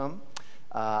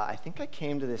I think I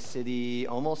came to this city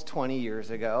almost 20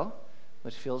 years ago,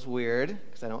 which feels weird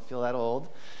because I don't feel that old,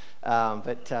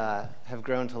 but have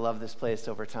grown to love this place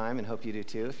over time and hope you do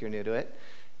too if you're new to it.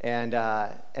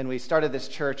 And we started this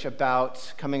church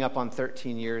about coming up on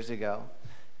 13 years ago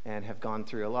and have gone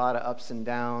through a lot of ups and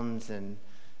downs. And,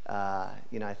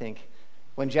 I think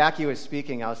when Jackie was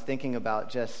speaking, I was thinking about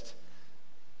just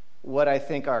what I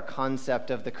think our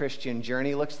concept of the Christian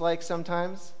journey looks like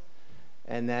sometimes.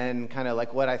 And then kind of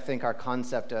like what I think our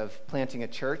concept of planting a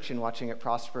church and watching it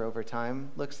prosper over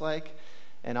time looks like.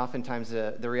 And oftentimes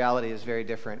the reality is very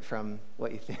different from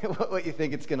what you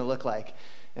think it's going to look like.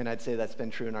 And I'd say that's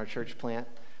been true in our church plant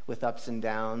with ups and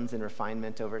downs and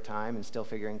refinement over time and still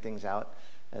figuring things out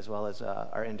as well as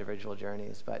our individual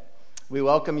journeys. But we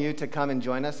welcome you to come and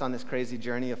join us on this crazy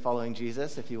journey of following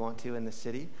Jesus if you want to in the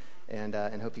city and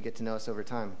hope you get to know us over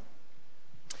time.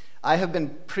 I have been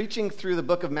preaching through the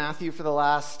book of Matthew for the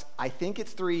last, I think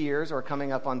it's 3 years or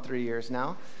coming up on 3 years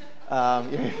now.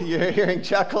 You're hearing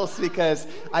chuckles because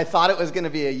I thought it was going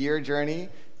to be a year journey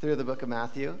through the book of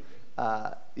Matthew.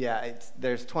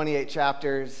 There's 28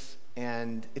 chapters,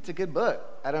 and it's a good book.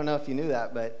 I don't know if you knew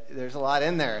that, but there's a lot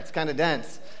in there. It's kind of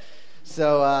dense.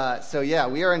 So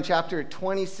we are in chapter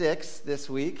 26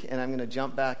 this week, and I'm going to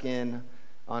jump back in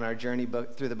on our journey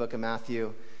through the book of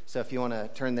Matthew. So if you want to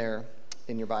turn there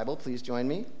in your Bible, please join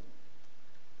me.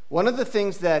 One of the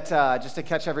things that, just to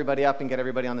catch everybody up and get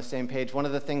everybody on the same page, one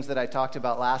of the things that I talked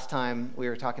about last time we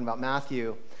were talking about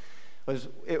Matthew was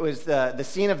the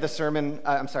scene of the sermon,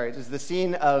 it was the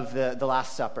scene of the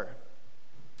Last Supper.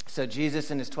 So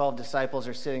Jesus and his 12 disciples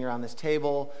are sitting around this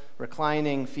table,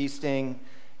 reclining, feasting,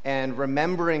 and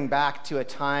remembering back to a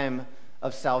time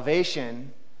of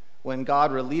salvation when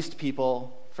God released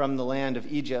people from the land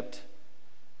of Egypt,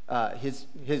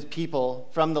 his people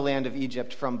from the land of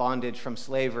Egypt, from bondage, from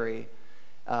slavery,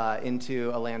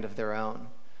 into a land of their own.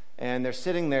 And they're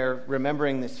sitting there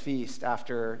remembering this feast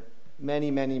after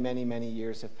many, many, many, many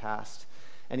years have passed.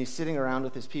 And he's sitting around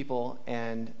with his people,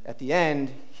 and at the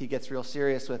end, he gets real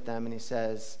serious with them, and he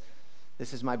says,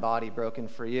 "This is my body broken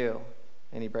for you."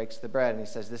 And he breaks the bread, and he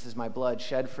says, "This is my blood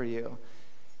shed for you."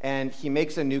 And he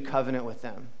makes a new covenant with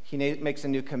them. He makes a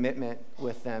new commitment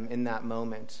with them in that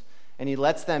moment. And he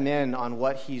lets them in on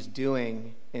what he's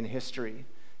doing in history.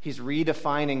 He's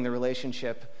redefining the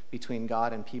relationship between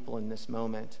God and people in this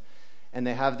moment. And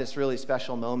they have this really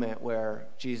special moment where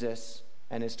Jesus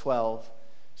and his 12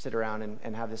 sit around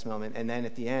and have this moment. And then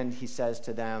at the end, he says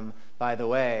to them, "By the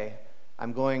way,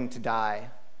 I'm going to die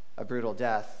a brutal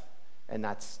death, and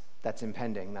that's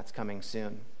impending. That's coming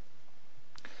soon."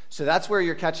 So that's where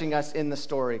you're catching us in the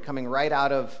story, coming right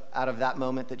out of that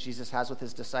moment that Jesus has with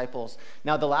his disciples.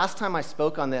 Now, the last time I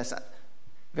spoke on this,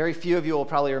 very few of you will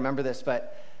probably remember this,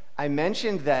 but I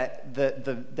mentioned that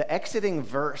the exiting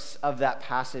verse of that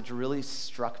passage really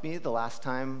struck me the last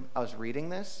time I was reading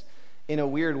this in a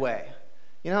weird way.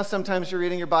 You know how sometimes you're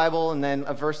reading your Bible and then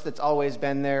a verse that's always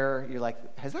been there, you're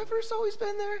like, has that verse always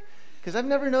been there? Because I've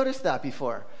never noticed that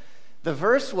before. The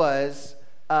verse was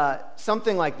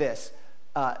something like this.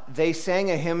 They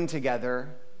sang a hymn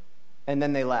together, and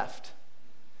then they left.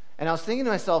 And I was thinking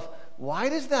to myself, why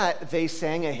does that "they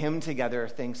sang a hymn together"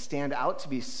 thing stand out to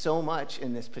be so much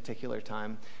in this particular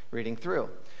time reading through?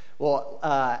 Well,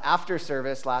 after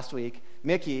service last week,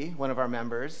 Mickey, one of our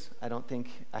members, I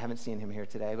haven't seen him here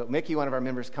today, but Mickey, one of our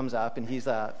members, comes up, and he's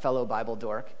a fellow Bible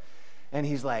dork, and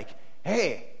he's like,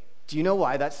 "Hey, do you know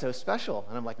why that's so special?"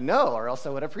 And I'm like, "No, or else I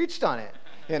would have preached on it."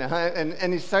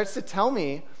 And he starts to tell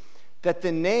me that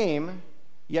the name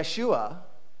Yeshua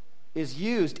is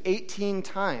used 3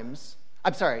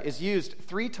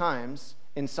 times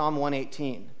in Psalm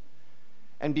 118.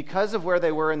 And because of where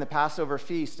they were in the Passover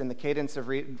feast and the cadence of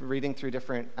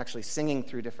singing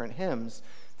through different hymns,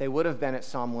 they would have been at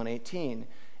Psalm 118.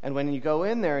 And when you go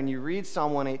in there and you read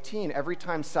Psalm 118, every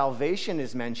time salvation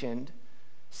is mentioned,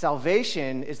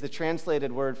 salvation is the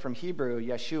translated word from Hebrew,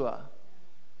 Yeshua,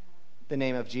 the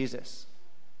name of Jesus.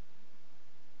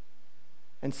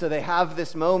 And so they have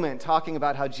this moment talking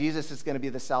about how Jesus is going to be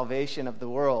the salvation of the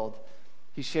world.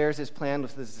 He shares his plan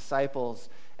with his disciples,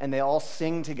 and they all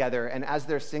sing together. And as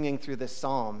they're singing through this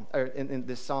psalm, or in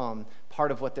this psalm,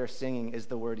 part of what they're singing is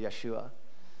the word Yeshua.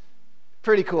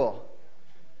 Pretty cool.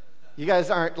 You guys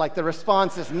aren't, the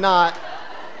response is not,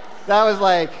 that was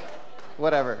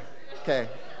whatever. Okay,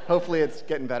 hopefully it's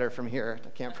getting better from here. I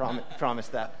can't promise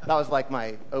that. That was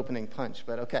my opening punch,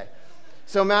 but okay.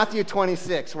 So Matthew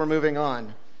 26, we're moving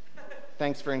on.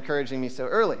 Thanks for encouraging me so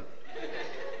early.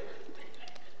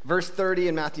 Verse 30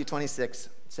 in Matthew 26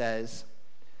 says,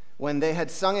 "When they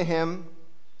had sung a hymn,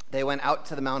 they went out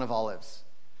to the Mount of Olives.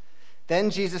 Then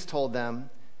Jesus told them,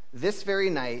 "This very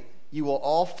night you will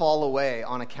all fall away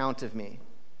on account of me.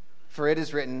 For it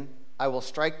is written, I will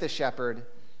strike the shepherd,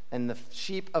 and the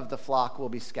sheep of the flock will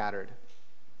be scattered.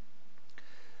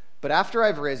 But after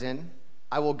I've risen,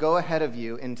 I will go ahead of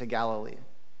you into Galilee."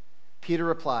 Peter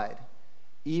replied,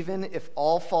 "Even if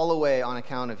all fall away on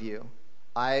account of you,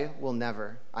 I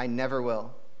never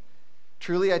will."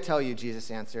 "Truly I tell you,"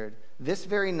 Jesus answered, "this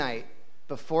very night,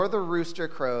 before the rooster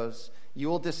crows, you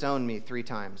will disown me 3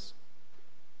 times.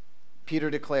 Peter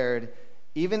declared,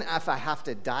 "Even if I have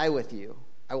to die with you,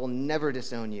 I will never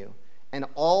disown you." And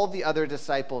all the other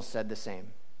disciples said the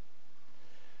same.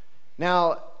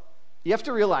 Now, you have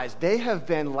to realize they have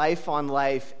been life on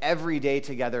life every day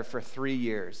together for 3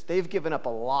 years. They've given up a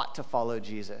lot to follow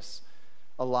Jesus,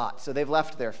 a lot. So they've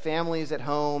left their families at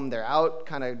home. They're out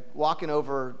kind of walking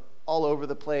all over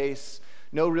the place,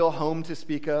 no real home to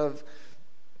speak of.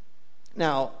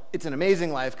 Now, it's an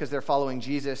amazing life because they're following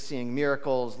Jesus, seeing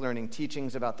miracles, learning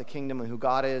teachings about the kingdom and who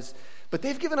God is. But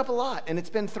they've given up a lot, and it's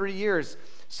been 3 years.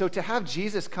 So to have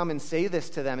Jesus come and say this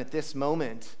to them at this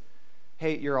moment,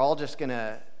 hey, you're all just going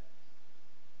to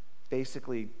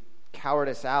basically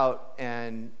cowardice out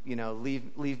and,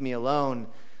 leave me alone,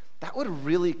 that would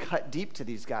really cut deep to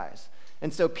these guys.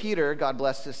 And so Peter, God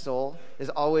bless his soul, is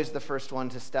always the first one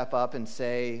to step up and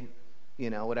say,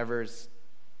 whatever's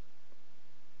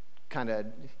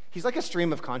he's like a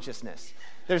stream of consciousness.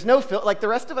 There's no like the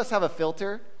rest of us have a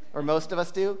filter, or most of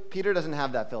us do. Peter doesn't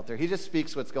have that filter. He just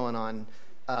speaks what's going on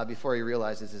before he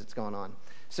realizes it's going on.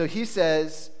 So he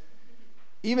says,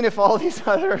 even if all these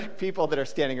other people that are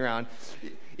standing around,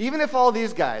 even if all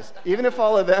these guys, even if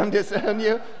all of them disown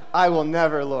you, I will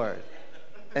never, Lord.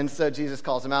 And so Jesus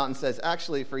calls him out and says,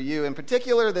 actually, for you in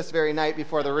particular, this very night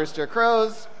before the rooster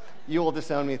crows, you will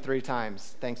disown me 3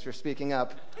 times. Thanks for speaking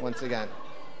up once again.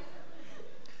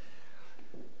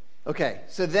 Okay,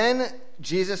 so then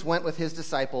Jesus went with his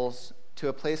disciples to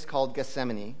a place called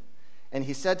Gethsemane, and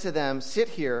he said to them, "Sit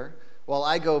here while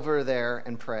I go over there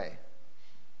and pray."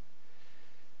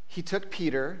 He took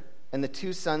Peter and the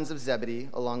 2 sons of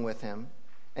Zebedee along with him,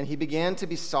 and he began to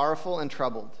be sorrowful and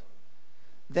troubled.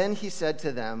 Then he said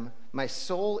to them, "My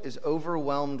soul is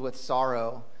overwhelmed with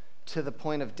sorrow to the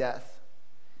point of death.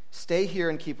 Stay here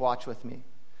and keep watch with me."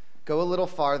 Going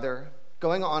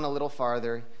on a little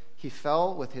farther, he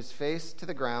fell with his face to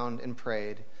the ground and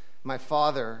prayed, "My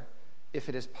Father, if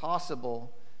it is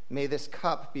possible, may this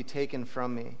cup be taken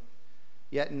from me.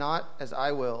 Yet not as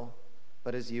I will,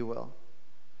 but as you will."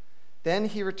 Then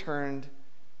he returned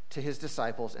to his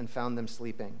disciples and found them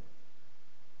sleeping.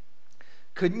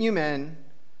 "Couldn't you men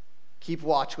keep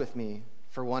watch with me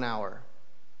for 1 hour?"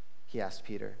 he asked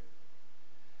Peter.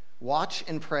 "Watch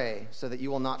and pray so that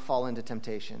you will not fall into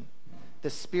temptation.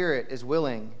 The spirit is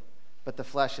willing, but the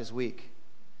flesh is weak."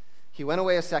 He went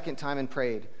away a second time and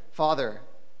prayed, "Father,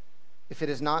 if it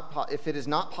is not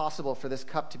possible for this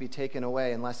cup to be taken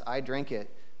away unless I drink it,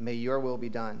 may your will be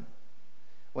done."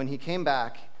 When he came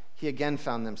back, he again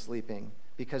found them sleeping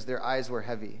because their eyes were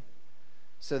heavy.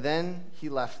 So then he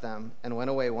left them and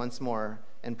went away once more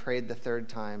and prayed the 3rd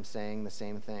time, saying the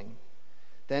same thing.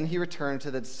 Then he returned to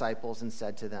the disciples and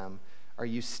said to them, "Are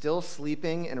you still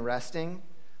sleeping and resting?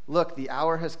 Look, the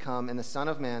hour has come, and the Son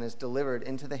of Man is delivered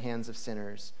into the hands of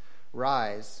sinners.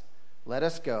 Rise, let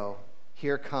us go.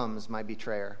 Here comes my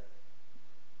betrayer."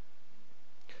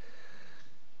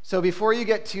 So before you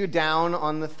get too down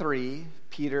on the 3,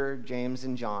 Peter, James,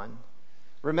 and John,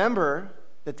 remember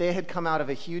that they had come out of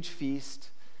a huge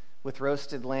feast with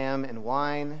roasted lamb and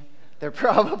wine. They're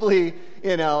probably,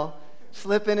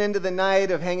 slipping into the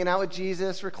night of hanging out with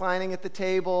Jesus, reclining at the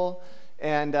table,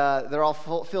 and they're all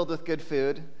filled with good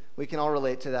food. We can all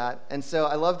relate to that. And so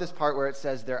I love this part where it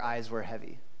says their eyes were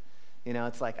heavy.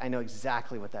 It's like, I know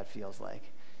exactly what that feels like.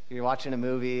 You're watching a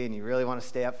movie and you really want to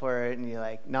stay up for it, and you're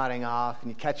like nodding off, and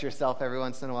you catch yourself every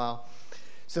once in a while.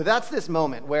 So that's this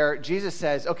moment where Jesus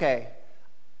says, okay,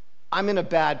 I'm in a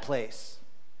bad place.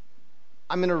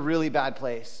 I'm in a really bad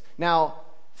place. Now,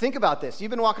 think about this.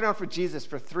 You've been walking around with Jesus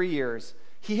for 3 years.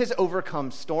 He has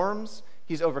overcome storms.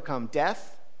 He's overcome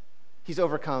death. He's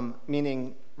overcome,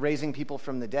 meaning raising people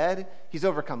from the dead. He's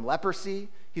overcome leprosy.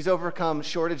 He's overcome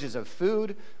shortages of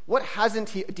food.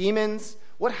 Demons,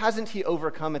 what hasn't he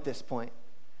overcome at this point?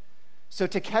 So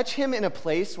to catch him in a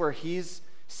place where he's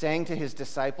saying to his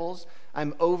disciples,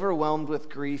 I'm overwhelmed with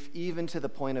grief even to the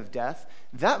point of death,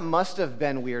 that must have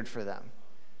been weird for them.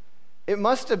 It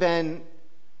must have been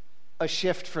a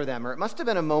shift for them, or it must have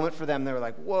been a moment for them. They were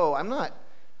like, whoa,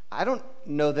 I don't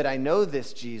know that I know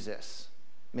this Jesus,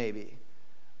 maybe.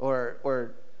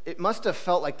 Or it must have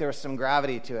felt like there was some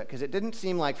gravity to it, because it didn't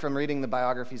seem like, from reading the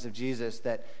biographies of Jesus,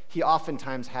 that he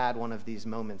oftentimes had one of these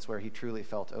moments where he truly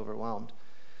felt overwhelmed.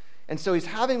 And so he's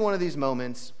having one of these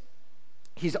moments.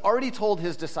 He's already told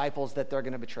his disciples that they're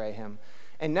going to betray him.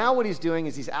 And now what he's doing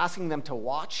is he's asking them to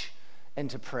watch and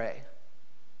to pray.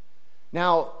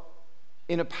 Now,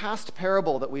 in a past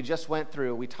parable that we just went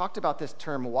through, we talked about this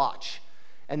term watch.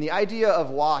 And the idea of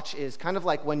watch is kind of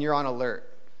like when you're on alert.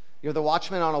 You're the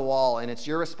watchman on a wall, and it's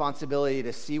your responsibility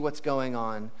to see what's going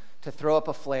on, to throw up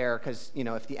a flare, because,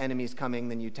 if the enemy's coming,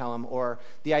 then you tell them. Or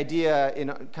the idea, in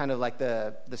kind of like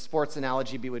the sports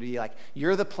analogy would be like,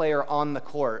 you're the player on the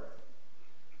court,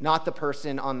 not the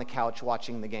person on the couch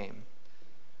watching the game.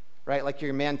 Right? Like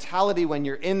your mentality when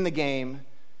you're in the game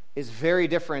is very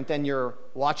different than you're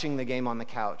watching the game on the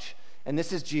couch. And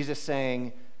this is Jesus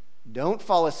saying, don't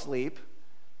fall asleep.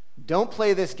 Don't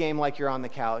play this game like you're on the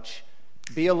couch.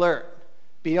 Be alert.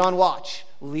 Be on watch.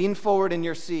 Lean forward in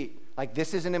your seat. Like,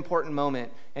 this is an important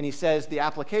moment. And he says the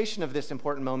application of this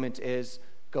important moment is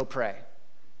go pray.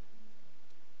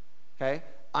 Okay?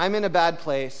 I'm in a bad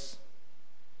place.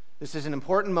 This is an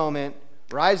important moment.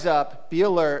 Rise up. Be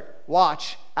alert.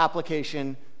 Watch.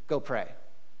 Application. Go pray.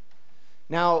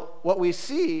 Now, what we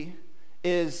see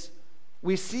is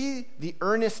the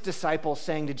earnest disciples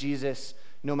saying to Jesus,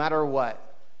 no matter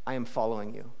what, I am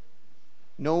following you.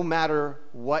 No matter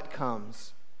what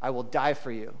comes, I will die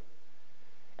for you.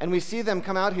 And we see them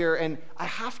come out here, and I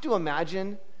have to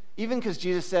imagine, even because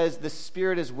Jesus says the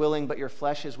spirit is willing, but your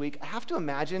flesh is weak, I have to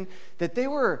imagine that they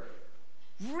were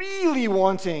really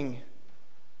wanting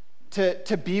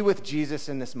to be with Jesus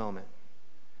in this moment.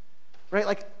 Right?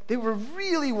 Like, they were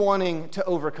really wanting to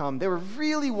overcome. They were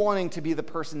really wanting to be the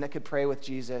person that could pray with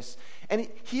Jesus. And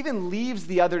he even leaves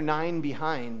the other 9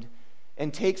 behind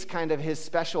and takes kind of his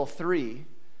special 3,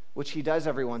 which he does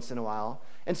every once in a while.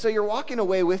 And so you're walking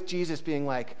away with Jesus being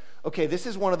like, okay, this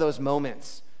is one of those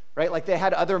moments, right? Like, they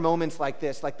had other moments like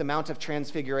this, like the Mount of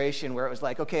Transfiguration, where it was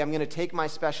like, okay, I'm going to take my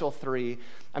special 3,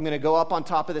 I'm going to go up on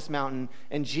top of this mountain,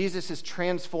 and Jesus is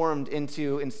transformed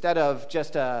into, instead of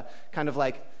just a kind of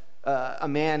like a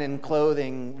man in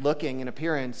clothing, looking in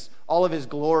appearance, all of his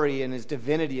glory and his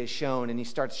divinity is shown, and he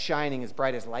starts shining as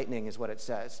bright as lightning, is what it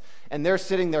says. And they're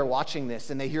sitting there watching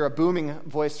this, and they hear a booming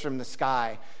voice from the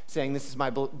sky saying, this is my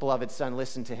beloved son,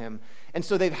 listen to him. And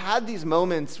so they've had these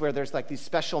moments where there's like these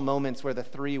special moments where the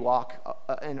 3 walk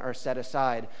and are set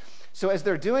aside. So as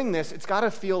they're doing this, it's got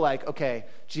to feel like, okay,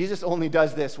 Jesus only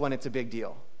does this when it's a big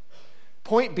deal.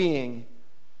 Point being,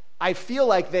 I feel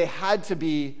like they had to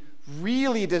be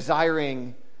really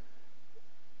desiring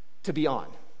to be on,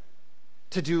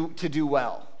 to do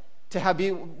well, to be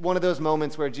one of those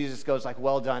moments where Jesus goes like,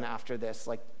 well done after this,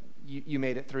 like you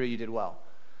made it through, you did well.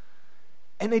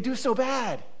 And they do so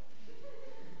bad,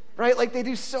 right? Like, they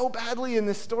do so badly in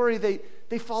this story,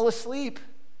 they fall asleep.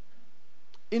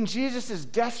 In Jesus'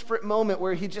 desperate moment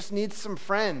where he just needs some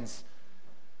friends,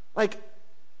 like,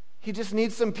 he just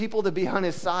needs some people to be on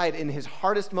his side in his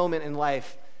hardest moment in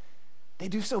life, they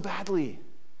do so badly,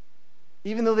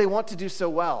 even though they want to do so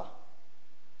well.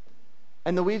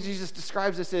 And the way Jesus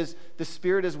describes this is, the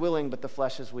spirit is willing, but the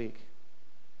flesh is weak.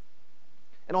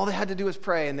 And all they had to do was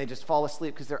pray, and they just fall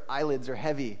asleep because their eyelids are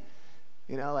heavy.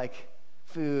 Like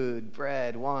food,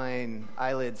 bread, wine,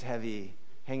 eyelids heavy,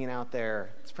 hanging out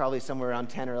there. It's probably somewhere around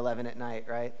 10 or 11 at night,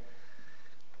 right?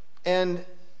 And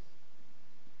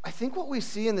I think what we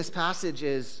see in this passage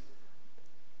is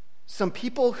some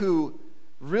people who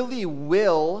really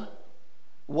will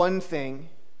one thing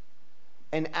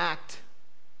and act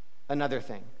another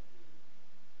thing.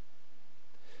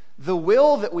 The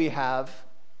will that we have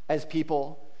as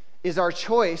people is our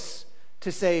choice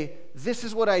to say, this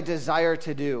is what I desire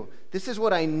to do. This is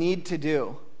what I need to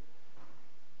do.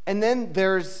 And then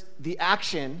there's the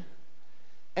action.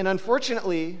 And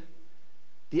unfortunately,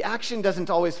 the action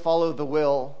doesn't always follow the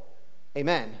will.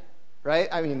 Amen. Right?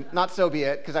 I mean, not so be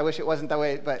it, because I wish it wasn't that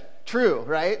way, but true,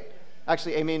 right?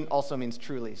 Actually, amen also means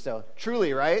truly. So,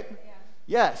 truly, right? Yeah.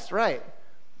 Yes, right.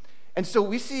 And so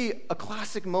we see a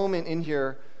classic moment in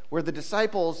here where the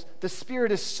disciples, the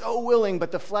spirit is so willing,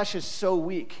 but the flesh is so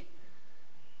weak.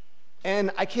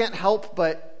 And I can't help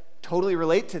but totally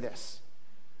relate to this,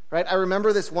 right? I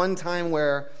remember this one time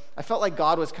where I felt like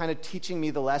God was kind of teaching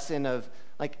me the lesson of,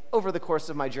 like, over the course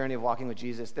of my journey of walking with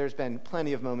Jesus, there's been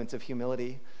plenty of moments of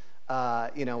humility,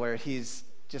 where he's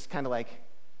just kind of like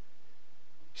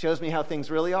shows me how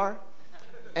things really are.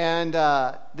 And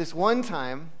this one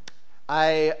time,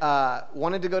 I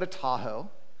wanted to go to Tahoe,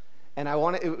 and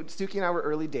Suki and I were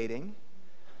early dating.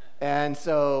 And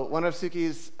so one of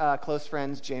Suki's close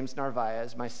friends, James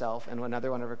Narvaez, myself, and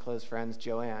another one of her close friends,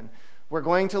 Joanne, we're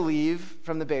going to leave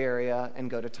from the Bay Area and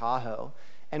go to Tahoe,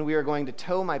 and we are going to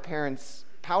tow my parents'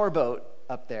 powerboat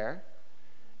up there,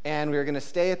 and we were going to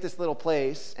stay at this little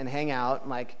place and hang out and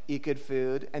like eat good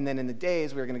food, and then in the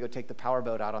days we were going to go take the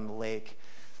powerboat out on the lake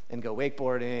and go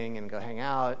wakeboarding and go hang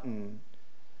out, and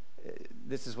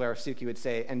this is where Suki would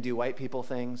say, and do white people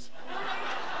things,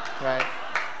 right?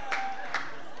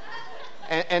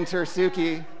 Enter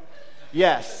Suki.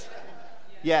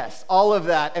 Yes, all of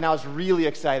that, and I was really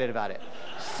excited about it.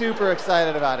 Super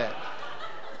excited about it.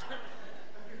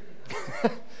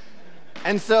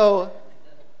 And so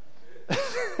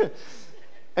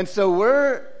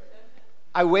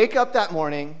I wake up that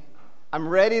morning, I'm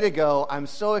ready to go, I'm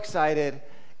so excited,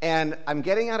 and I'm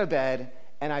getting out of bed,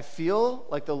 and I feel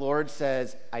like the Lord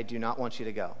says, I do not want you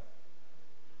to go.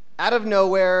 Out of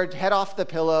nowhere, head off the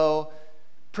pillow,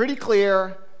 pretty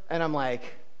clear, and I'm like,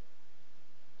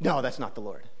 no, that's not the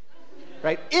Lord,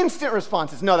 right? Instant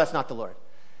response is, no, that's not the Lord.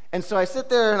 And so I sit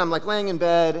there, and I'm like laying in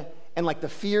bed, and like the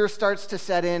fear starts to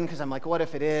set in, because I'm like, what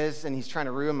if it is? And he's trying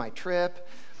to ruin my trip.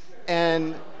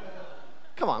 And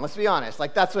come on, let's be honest.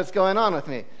 Like, that's what's going on with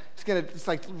me. It's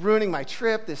like ruining my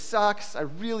trip. This sucks. I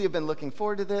really have been looking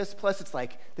forward to this. Plus, it's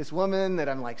like this woman that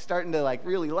I'm like starting to like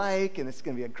really like, and it's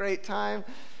going to be a great time.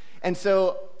 And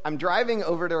so I'm driving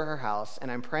over to her house,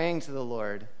 and I'm praying to the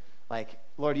Lord, like,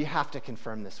 Lord, you have to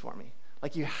confirm this for me.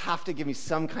 Like, you have to give me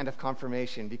some kind of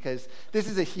confirmation, because this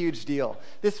is a huge deal.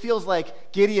 This feels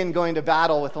like Gideon going to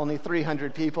battle with only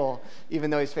 300 people,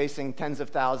 even though he's facing tens of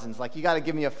thousands. Like, you got to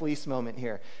give me a fleece moment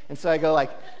here. And so I go,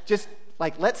 like, just,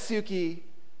 like, let Suki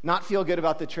not feel good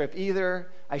about the trip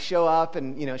either. I show up,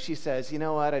 and, she says, you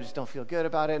know what, I just don't feel good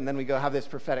about it. And then we go have this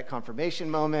prophetic confirmation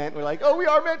moment. We're like, oh, we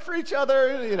are meant for each other,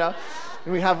 and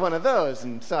we have one of those.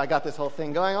 And so I got this whole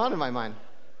thing going on in my mind.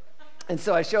 And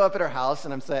so I show up at her house,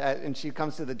 and she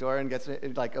comes to the door and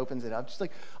opens it up. She's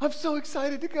like, I'm so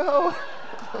excited to go.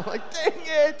 I'm like, dang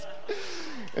it.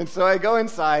 And so I go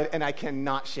inside, and I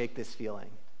cannot shake this feeling.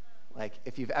 Like,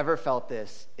 if you've ever felt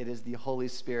this, it is the Holy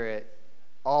Spirit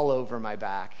all over my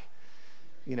back,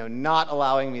 not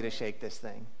allowing me to shake this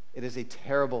thing. It is a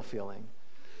terrible feeling.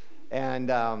 And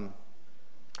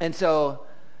so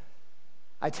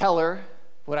I tell her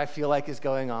what I feel like is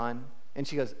going on, and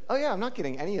she goes, oh yeah, I'm not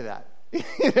getting any of that.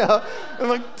 I'm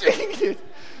like, dang it.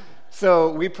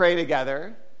 So we pray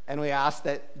together, and we ask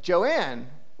that Joanne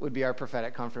would be our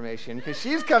prophetic confirmation, because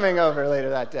she's coming over later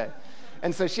that day.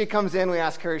 And so she comes in, we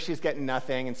ask her, she's getting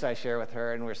nothing, and so I share with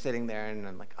her, and we're sitting there, and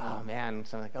I'm like, oh man.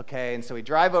 So I'm like, okay. And so we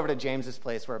drive over to James's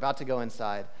place. We're about to go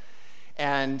inside,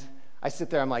 and I sit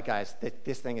there, I'm like, guys,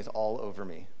 this thing is all over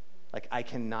me. Like, I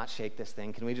cannot shake this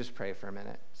thing. Can we just pray for a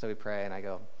minute? So we pray, and I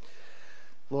go,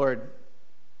 Lord,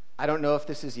 I don't know if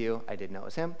this is you. I did know it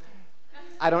was him.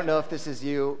 I don't know if this is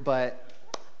you, but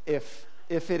if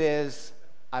it is,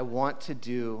 I want to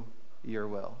do your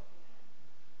will.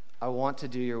 I want to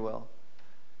do your will.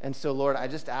 And so, Lord, I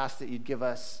just ask that you'd give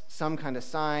us some kind of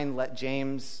sign. Let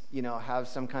James, have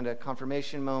some kind of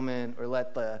confirmation moment, or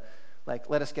let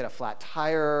us get a flat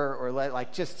tire, or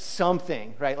just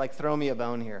something, right? Like, throw me a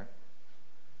bone here.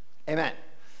 Amen.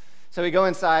 So we go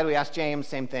inside, we ask James,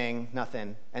 same thing,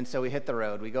 nothing. And so we hit the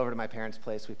road. We go over to my parents'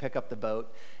 place, we pick up the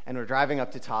boat, and we're driving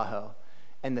up to Tahoe,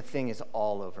 and the thing is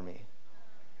all over me.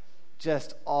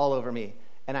 Just all over me.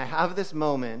 And I have this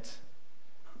moment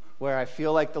where I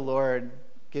feel like the Lord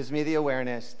gives me the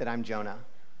awareness that I'm Jonah.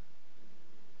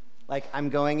 Like, I'm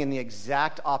going in the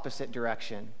exact opposite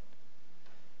direction.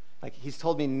 Like, he's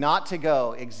told me not to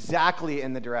go exactly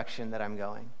in the direction that I'm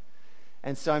going.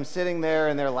 And so I'm sitting there,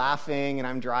 and they're laughing, and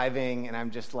I'm driving, and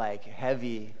I'm just like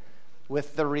heavy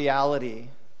with the reality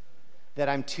that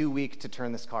I'm too weak to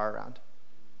turn this car around.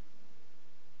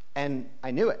 And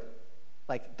I knew it.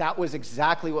 Like, that was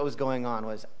exactly what was going on,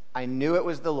 was I knew it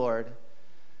was the Lord,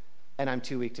 and I'm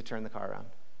too weak to turn the car around.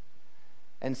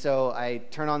 And so I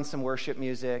turn on some worship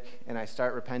music, and I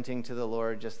start repenting to the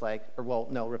Lord,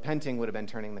 repenting would have been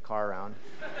turning the car around.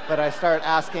 But I start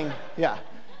asking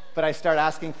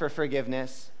for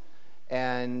forgiveness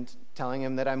and telling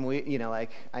him that I'm weak,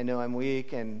 I know I'm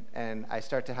weak, and I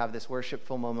start to have this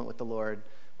worshipful moment with the Lord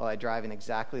while I drive in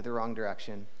exactly the wrong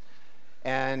direction.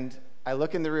 And I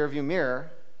look in the rearview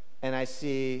mirror, and I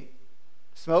see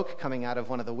smoke coming out of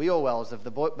one of the wheel wells of the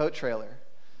boat trailer.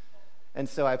 And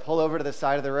so I pull over to the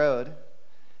side of the road,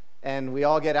 and we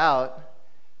all get out,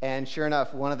 and sure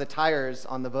enough, one of the tires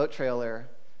on the boat trailer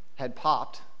had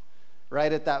popped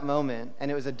right at that moment, and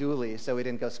it was a dually, so we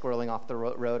didn't go squirreling off the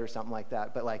road or something like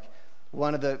that, but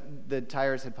one of the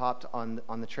tires had popped on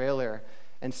the trailer,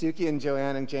 and Suki and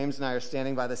Joanne and James and I are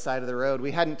standing by the side of the road.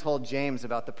 We hadn't told James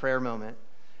about the prayer moment,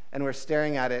 and we're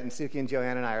staring at it, and Suki and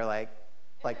Joanne and I are like,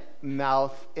 like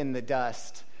mouth in the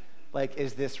dust. Like,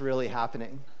 is this really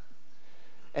happening?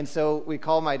 And so we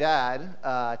call my dad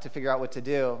to figure out what to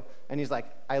do. And he's like,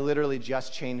 I literally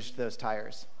just changed those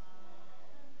tires.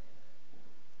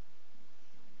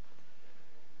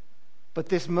 But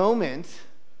this moment,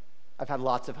 I've had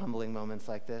lots of humbling moments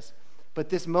like this, but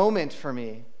this moment for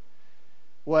me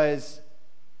was,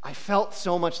 I felt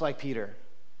so much like Peter.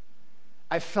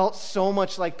 I felt so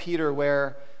much like Peter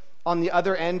where on the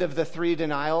other end of the 3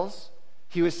 denials,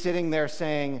 he was sitting there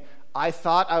saying, I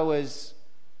thought I was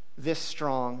this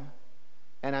strong,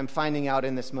 and I'm finding out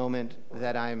in this moment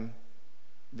that I'm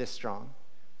this strong.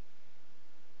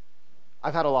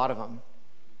 I've had a lot of them.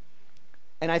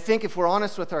 And I think if we're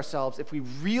honest with ourselves, if we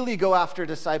really go after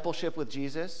discipleship with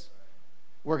Jesus,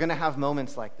 we're going to have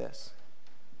moments like this.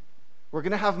 We're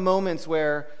going to have moments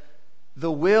where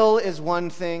the will is one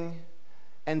thing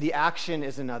and the action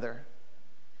is another.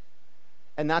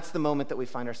 And that's the moment that we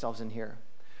find ourselves in here.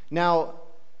 Now,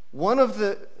 one of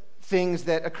the things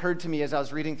that occurred to me as I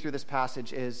was reading through this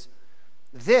passage is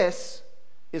this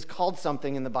is called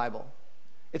something in the Bible.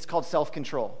 It's called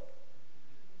self-control.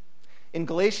 In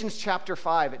Galatians chapter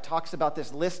 5, it talks about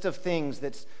this list of things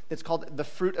that's called the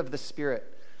fruit of the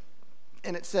Spirit.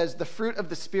 And it says the fruit of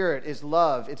the Spirit is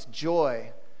love, it's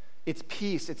joy, it's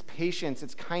peace, it's patience,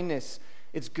 it's kindness,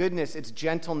 it's goodness, it's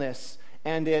gentleness,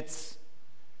 and it's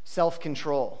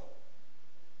self-control.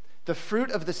 The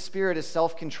fruit of the Spirit is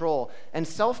self-control. And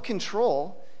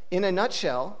self-control, in a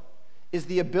nutshell, is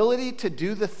the ability to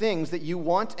do the things that you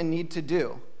want and need to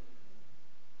do.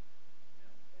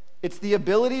 It's the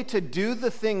ability to do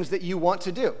the things that you want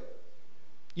to do.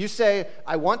 You say,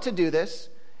 I want to do this,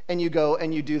 and you go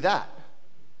and you do that.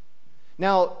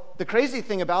 Now, the crazy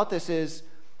thing about this is,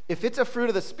 if it's a fruit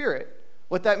of the Spirit,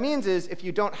 what that means is if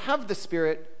you don't have the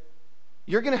Spirit,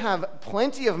 you're going to have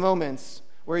plenty of moments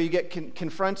where you get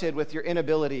confronted with your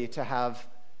inability to have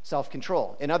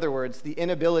self-control. In other words, the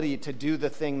inability to do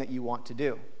the thing that you want to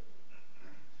do.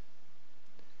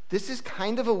 This is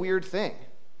kind of a weird thing.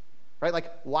 Right?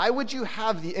 Like, why would you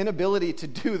have the inability to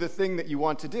do the thing that you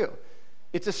want to do?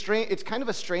 It's kind of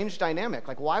a strange dynamic.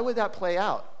 Like, why would that play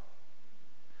out?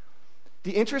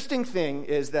 The interesting thing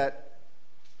is that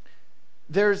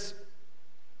there's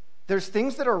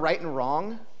things that are right and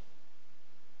wrong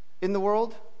in the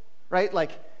world, right?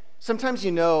 Like, sometimes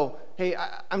hey,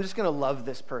 I'm just going to love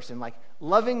this person. Like,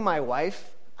 loving my wife,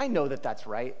 I know that that's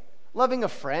right. Loving a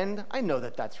friend, I know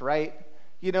that that's right.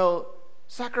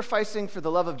 Sacrificing for the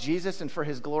love of Jesus and for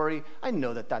his glory, I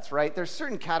know that that's right. There's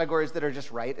certain categories that are just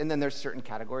right, and then there's certain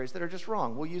categories that are just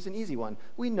wrong. We'll use an easy one.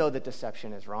 We know that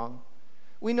deception is wrong.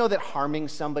 We know that harming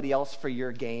somebody else for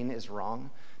your gain is wrong.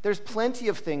 There's plenty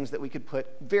of things that we could put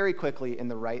very quickly in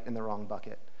the right and the wrong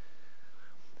bucket.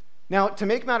 Now, to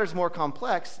make matters more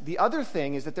complex, the other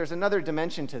thing is that there's another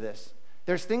dimension to this.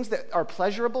 There's things that are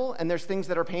pleasurable, and there's things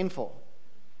that are painful.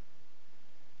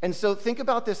 And so think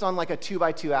about this on like a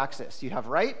 2x2 axis. You have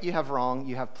right, you have wrong,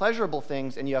 you have pleasurable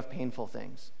things, and you have painful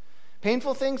things.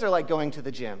 Painful things are like going to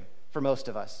the gym for most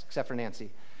of us, except for Nancy.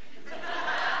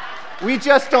 We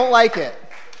just don't like it.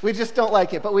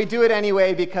 But we do it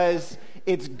anyway because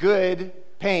it's good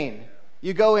pain.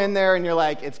 You go in there and you're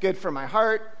like, it's good for my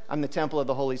heart. I'm the temple of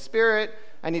the Holy Spirit.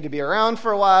 I need to be around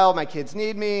for a while. My kids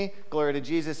need me. Glory to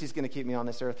Jesus. He's going to keep me on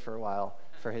this earth for a while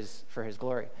for his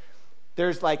glory.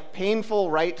 There's like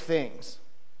painful right things,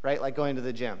 right? Like going to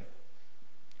the gym.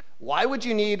 Why would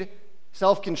you need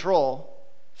self-control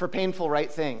for painful right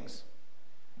things?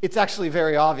 It's actually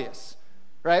very obvious,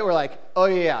 right? We're like, oh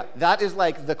yeah, that is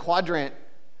like the quadrant.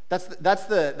 That's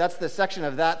the section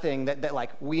of that thing that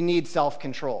like we need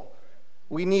self-control.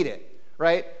 We need it,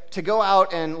 right? To go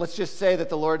out and let's just say that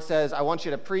the Lord says, I want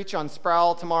you to preach on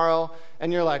Sproul tomorrow,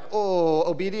 and you're like, oh,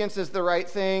 obedience is the right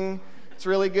thing. It's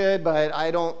really good, but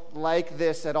I don't like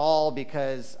this at all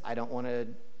because I don't want to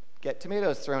get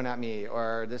tomatoes thrown at me,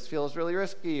 or this feels really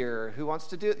risky, or who wants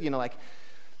to do it? Like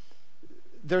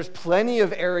there's plenty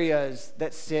of areas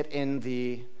that sit in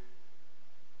the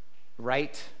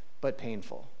right but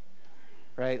painful,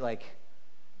 right? Like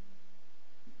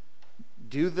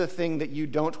do the thing that you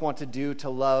don't want to do to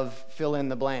love, fill in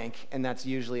the blank, and that's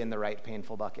usually in the right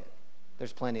painful bucket.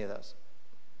 There's plenty of those.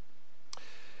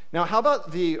 Now, how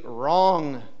about the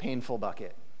wrong painful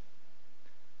bucket?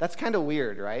 That's kind of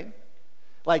weird, right?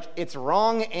 Like, it's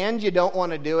wrong and you don't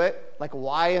want to do it. Like,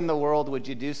 why in the world would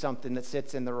you do something that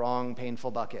sits in the wrong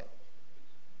painful bucket?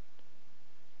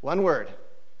 One word: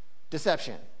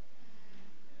 deception.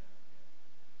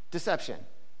 Deception.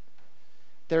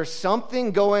 There's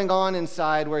something going on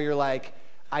inside where you're like,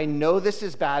 I know this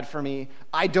is bad for me.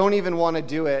 I don't even want to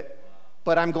do it,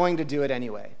 but I'm going to do it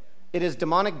anyway. It is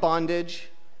demonic bondage,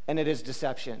 and it is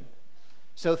deception.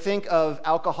 So think of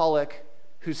alcoholic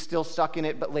who's still stuck in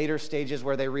it, but later stages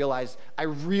where they realize, I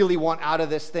really want out of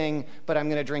this thing, but I'm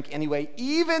going to drink anyway,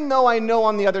 even though I know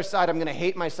on the other side I'm going to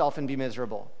hate myself and be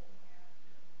miserable.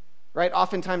 Right?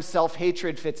 Oftentimes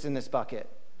self-hatred fits in this bucket.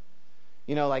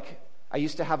 You know, like I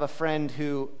used to have a friend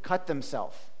who cut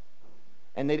themselves.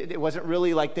 And it wasn't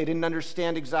really like they didn't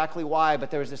understand exactly why,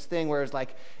 but there was this thing where it's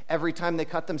like every time they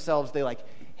cut themselves, they like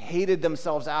hated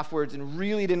themselves afterwards and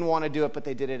really didn't want to do it, but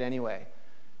they did it anyway.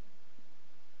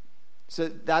 So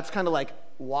that's kind of like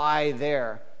why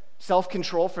there.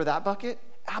 Self-control for that bucket?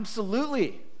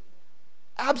 Absolutely.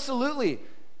 Absolutely.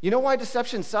 You know why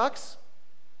deception sucks?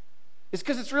 It's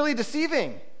because it's really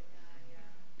deceiving.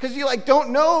 Because you like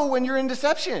don't know when you're in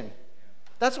deception.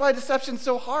 That's why deception's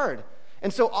so hard.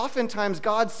 And so oftentimes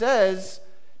God says,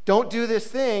 don't do this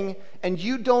thing, and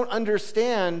you don't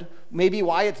understand maybe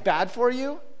why it's bad for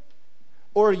you,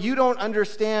 or you don't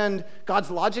understand God's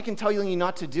logic in telling you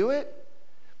not to do it,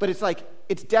 but it's like,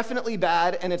 it's definitely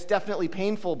bad and it's definitely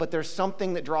painful, but there's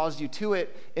something that draws you to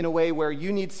it in a way where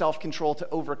you need self-control to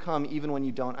overcome even when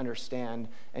you don't understand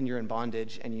and you're in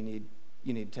bondage and you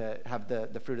need to have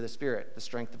the fruit of the Spirit, the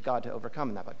strength of God to overcome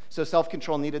in that way. So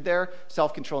self-control needed there,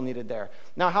 self-control needed there.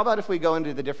 Now, how about if we go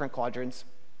into the different quadrants,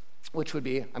 which would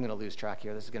be, I'm going to lose track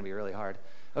here. This is going to be really hard.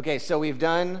 Okay, so we've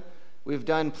done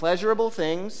pleasurable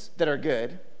things that are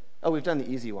good. Oh, we've done the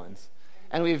easy ones.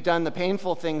 And we've done the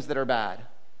painful things that are bad.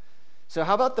 So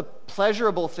how about the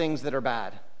pleasurable things that are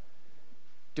bad?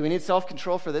 Do we need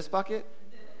self-control for this bucket?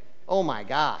 Oh my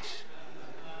gosh.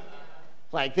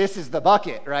 Like, this is the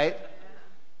bucket, right?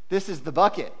 This is the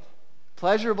bucket.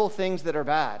 Pleasurable things that are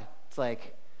bad. It's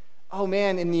like, oh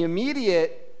man, in the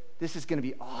immediate, this is going to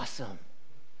be awesome.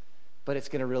 But it's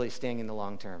going to really sting in the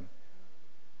long term.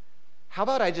 How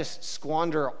about I just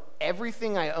squander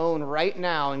everything I own right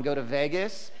now and go to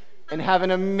Vegas and have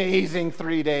an amazing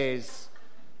 3 days?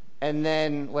 And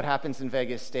then what happens in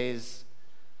Vegas stays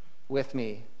with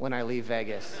me when I leave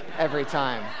Vegas every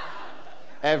time.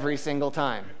 Every single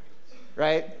time.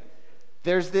 Right?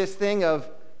 There's this thing of,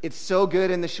 it's so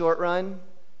good in the short run,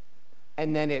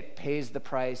 and then it pays the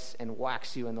price and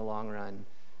whacks you in the long run,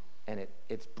 and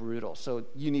it's brutal. So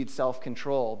you need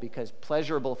self-control because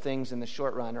pleasurable things in the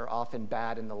short run are often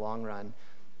bad in the long run.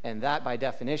 And that, by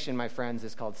definition, my friends,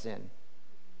 is called sin.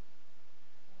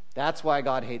 That's why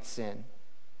God hates sin,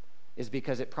 is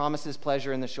because it promises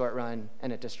pleasure in the short run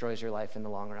and it destroys your life in the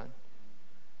long run.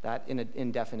 That,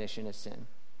 in definition, is sin.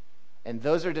 And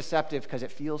those are deceptive because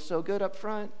it feels so good up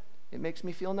front. It makes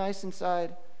me feel nice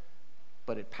inside,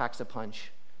 but it packs a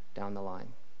punch down the line.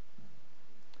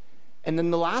 And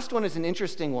then the last one is an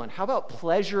interesting one. How about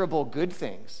pleasurable good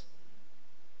things?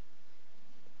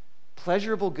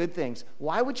 Pleasurable good things.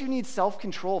 Why would you need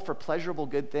self-control for pleasurable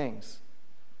good things?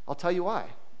 I'll tell you why.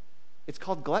 It's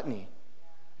called gluttony.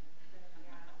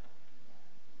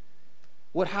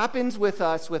 What happens with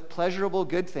us with pleasurable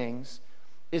good things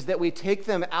is that we take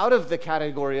them out of the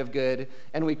category of good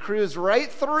and we cruise right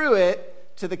through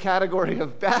it to the category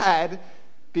of bad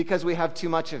because we have too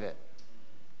much of it.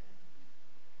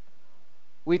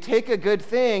 We take a good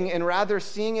thing and rather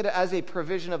seeing it as a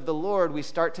provision of the Lord, we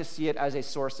start to see it as a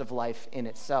source of life in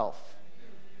itself.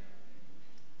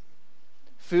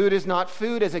 Food is not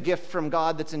food as a gift from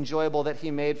God that's enjoyable that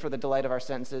He made for the delight of our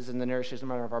senses and the nourishment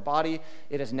of our body.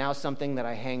 It is now something that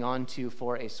I hang on to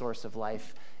for a source of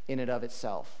life in and of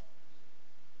itself.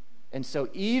 And so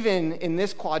even in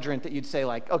this quadrant that you'd say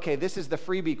like, okay, this is the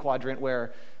freebie quadrant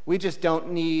where we just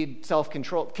don't need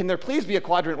self-control. Can there please be a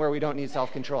quadrant where we don't need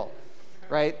self-control?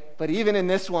 Right? But even in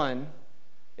this one,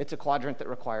 it's a quadrant that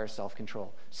requires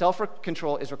self-control.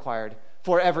 Self-control is required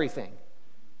for everything.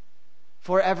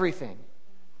 For everything.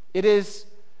 It is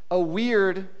a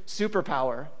weird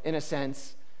superpower in a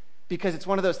sense because it's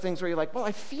one of those things where you're like, well,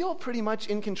 I feel pretty much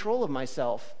in control of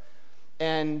myself.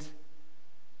 And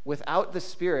without the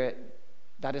Spirit,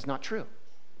 that is not true.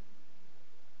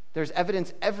 There's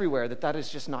evidence everywhere that that is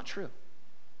just not true.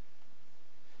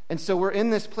 And so we're in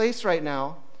this place right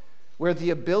now where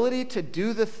the ability to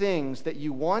do the things that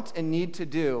you want and need to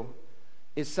do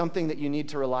is something that you need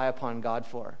to rely upon God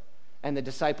for. And the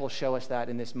disciples show us that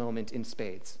in this moment in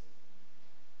spades.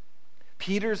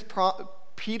 Peter's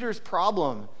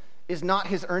problem is not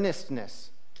his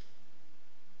earnestness.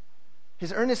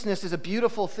 His earnestness is a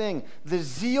beautiful thing. The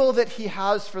zeal that he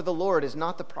has for the Lord is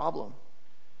not the problem.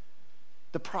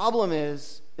 The problem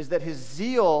is that his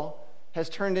zeal has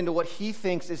turned into what he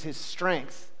thinks is his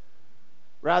strength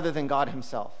rather than God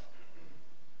himself.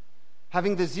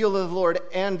 Having the zeal of the Lord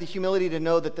and the humility to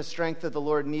know that the strength of the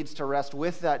Lord needs to rest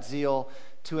with that zeal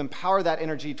to empower that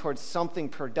energy towards something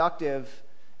productive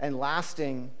and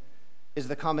lasting is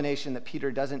the combination that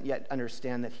Peter doesn't yet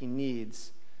understand that he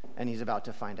needs, and he's about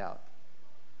to find out.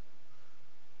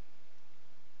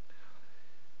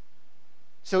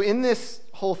 So in this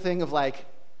whole thing of like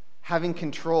having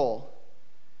control,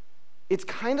 it's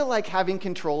kind of like having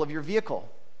control of your vehicle.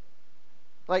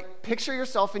 Like, picture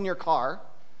yourself in your car,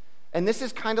 and this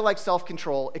is kind of like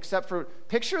self-control, except for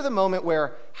picture the moment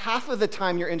where half of the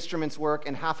time your instruments work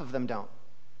and half of them don't.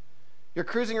 You're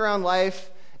cruising around life,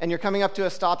 and you're coming up to a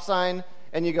stop sign,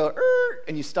 and you go,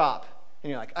 and you stop. And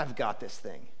you're like, I've got this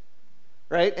thing.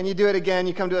 Right? And you do it again,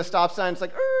 you come to a stop sign, it's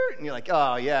like, and you're like,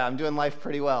 oh yeah, I'm doing life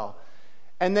pretty well.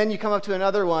 And then you come up to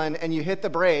another one, and you hit the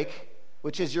brake,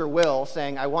 which is your will,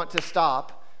 saying, I want to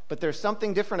stop, but there's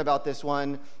something different about this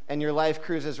one, and your life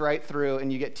cruises right through,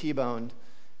 and you get T-boned,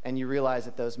 and you realize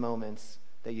at those moments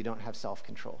that you don't have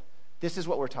self-control. This is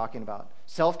what we're talking about.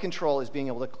 Self-control is being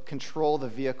able to control the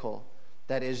vehicle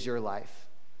that is your life.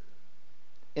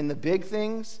 In the big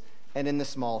things and in the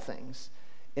small things.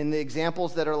 In the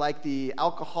examples that are like the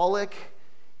alcoholic,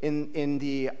 in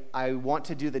the I want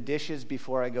to do the dishes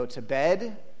before I go to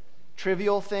bed,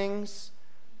 trivial things.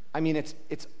 I mean,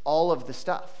 it's all of the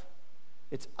stuff.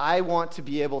 It's I want to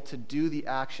be able to do the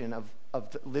action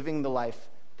of living the life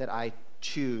that I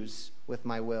choose with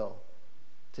my will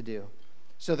to do.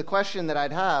 So the question that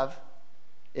I'd have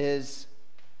is,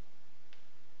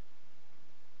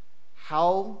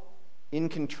 how in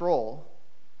control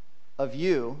of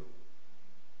you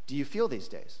do you feel these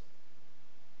days?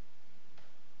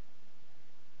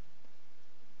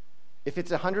 If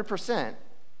it's 100%,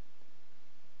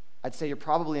 I'd say you're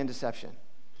probably in deception.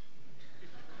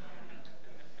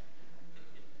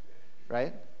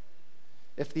 Right?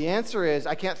 If the answer is,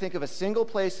 I can't think of a single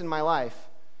place in my life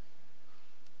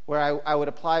where I would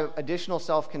apply additional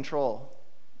self-control,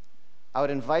 I would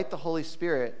invite the Holy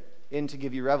Spirit in to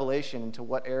give you revelation into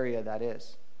what area that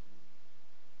is.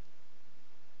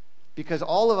 Because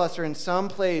all of us are in some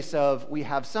place of we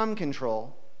have some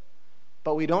control,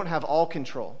 but we don't have all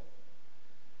control.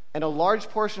 And a large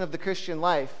portion of the Christian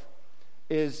life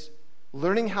is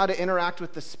learning how to interact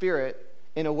with the Spirit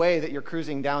in a way that you're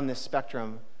cruising down this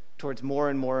spectrum towards more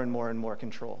and more and more and more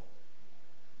control.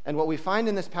 And what we find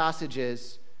in this passage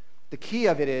is, the key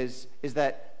of it is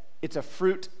that it's a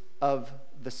fruit of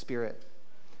the Spirit.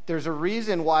 There's a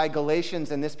reason why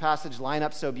Galatians and this passage line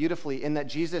up so beautifully, in that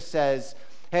Jesus says,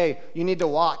 hey, you need to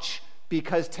watch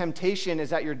because temptation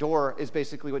is at your door, is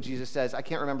basically what Jesus says. I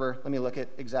can't remember. Let me look at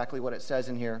exactly what it says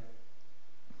in here.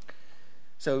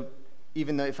 So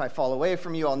even though if I fall away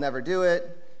from you, I'll never do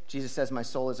it. Jesus says, my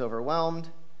soul is overwhelmed.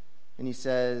 And he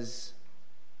says,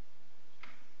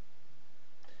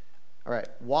 all right,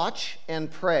 watch and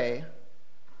pray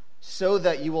so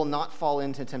that you will not fall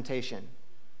into temptation.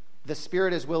 The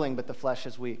spirit is willing, but the flesh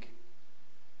is weak.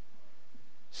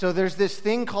 So there's this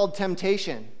thing called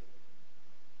temptation.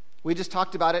 We just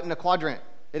talked about it in a quadrant.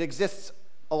 It exists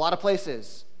a lot of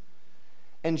places.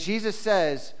 And Jesus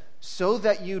says, so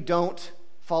that you don't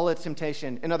fall into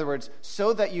temptation. In other words,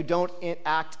 so that you don't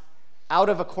act out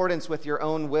of accordance with your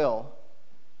own will,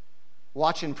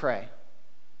 watch and pray.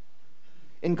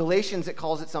 In Galatians, it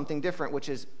calls it something different, which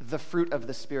is the fruit of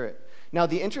the Spirit. Now,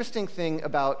 the interesting thing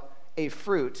about a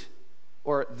fruit,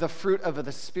 or the fruit of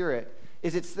the Spirit,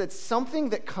 is it's something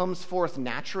that comes forth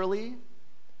naturally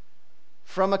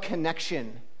from a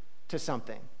connection to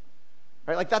something.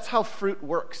 Right? Like, that's how fruit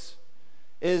works.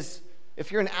 Is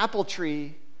if you're an apple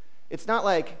tree, it's not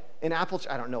like an apple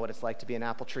tree. I don't know what it's like to be an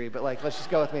apple tree, but like, let's just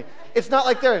go with me. It's not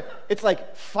like it's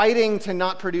like fighting to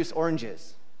not produce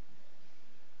oranges.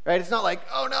 Right? It's not like,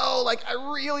 oh no, like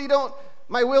I really don't,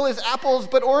 my will is apples,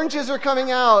 but oranges are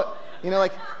coming out. You know,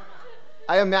 like,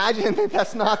 I imagine that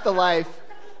that's not the life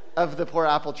of the poor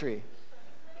apple tree.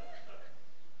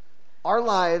 Our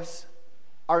lives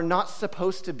are not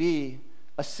supposed to be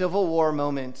a Civil War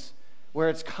moment where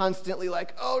it's constantly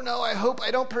like, oh no, I hope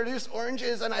I don't produce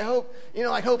oranges, and I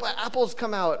hope apples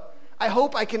come out. I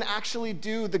hope I can actually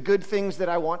do the good things that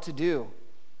I want to do.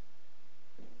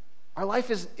 Our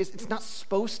life it's not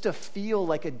supposed to feel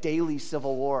like a daily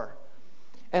civil war.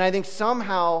 And I think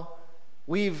somehow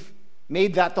we've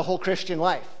made that the whole Christian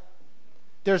life.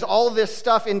 There's all this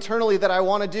stuff internally that I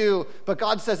want to do, but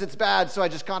God says it's bad, so I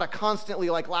just gotta constantly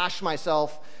like lash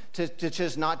myself to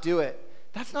just not do it.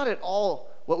 That's not at all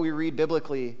what we read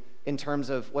biblically in terms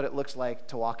of what it looks like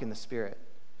to walk in the Spirit.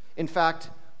 In fact,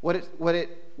 what it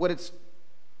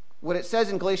says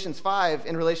in Galatians 5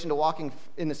 in relation to walking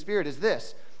in the Spirit is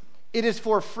this: it is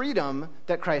for freedom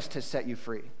that Christ has set you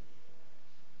free.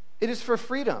 It is for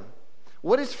freedom.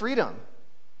 What is freedom?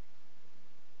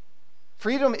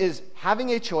 Freedom is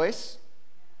having a choice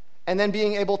and then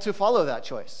being able to follow that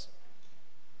choice.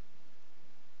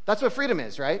 That's what freedom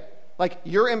is, right? Like,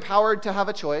 you're empowered to have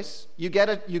a choice. You get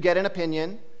an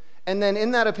opinion, and then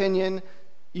in that opinion,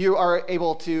 you are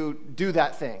able to do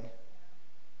that thing.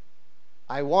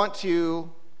 I want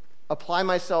to apply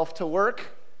myself to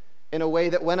work in a way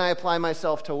that when I apply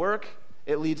myself to work,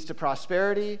 it leads to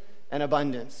prosperity and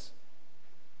abundance.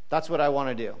 That's what I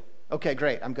want to do. Okay,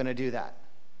 great, I'm going to do that.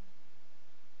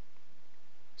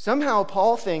 Somehow,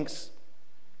 Paul thinks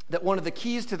that one of the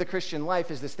keys to the Christian life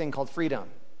is this thing called freedom.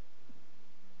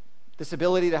 This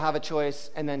ability to have a choice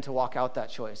and then to walk out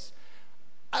that choice.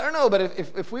 I don't know, but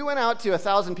if we went out to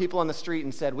 1,000 people on the street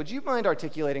and said, would you mind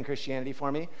articulating Christianity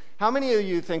for me? How many of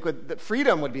you think that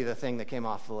freedom would be the thing that came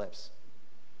off the lips?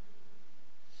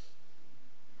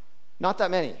 Not that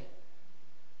many.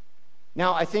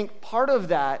 Now, I think part of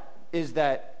that is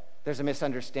that there's a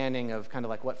misunderstanding of kind of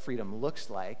like what freedom looks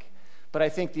like. But I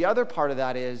think the other part of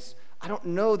that is, I don't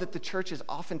know that the church is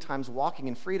oftentimes walking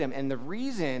in freedom. And the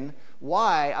reason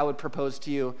why I would propose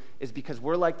to you is because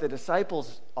we're like the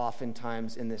disciples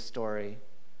oftentimes in this story.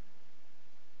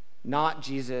 Not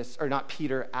Jesus, or not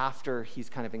Peter after he's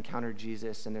kind of encountered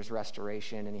Jesus and there's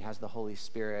restoration and he has the Holy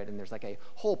Spirit and there's like a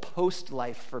whole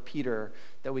post-life for Peter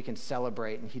that we can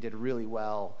celebrate, and he did really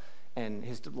well. And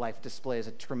his life displays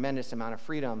a tremendous amount of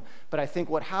freedom. But I think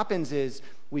what happens is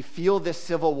we feel this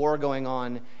civil war going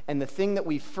on, and the thing that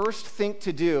we first think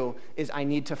to do is, I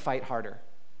need to fight harder.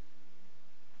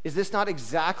 Is this not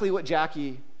exactly what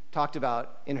Jackie talked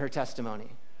about in her testimony?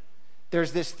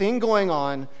 There's this thing going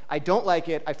on, I don't like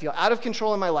it, I feel out of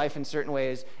control in my life in certain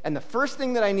ways, and the first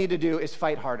thing that I need to do is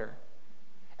fight harder.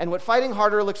 And what fighting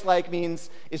harder looks like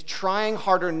is trying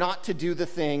harder not to do the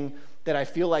thing that I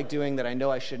feel like doing that I know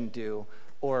I shouldn't do,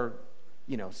 or,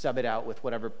 sub it out with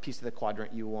whatever piece of the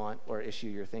quadrant you want or issue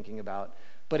you're thinking about.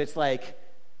 But it's like,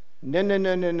 no.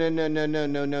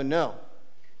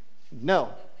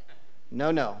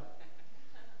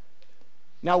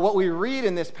 Now, what we read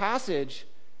in this passage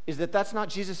is that that's not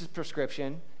Jesus'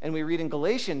 prescription, and we read in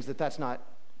Galatians that that's not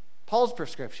Paul's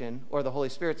prescription or the Holy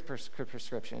Spirit's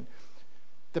prescription.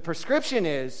 The prescription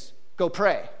is, go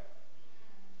pray.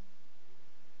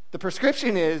 The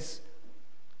prescription is,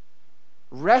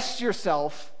 rest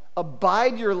yourself,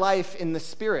 abide your life in the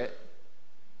Spirit,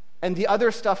 and the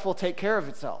other stuff will take care of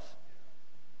itself.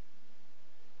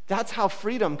 That's how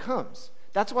freedom comes.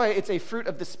 That's why it's a fruit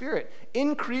of the Spirit.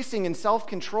 Increasing in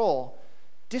self-control.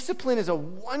 Discipline is a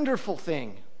wonderful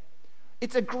thing.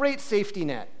 It's a great safety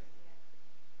net.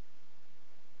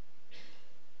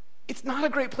 It's not a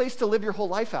great place to live your whole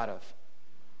life out of.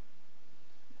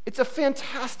 It's a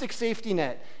fantastic safety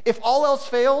net. If all else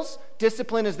fails,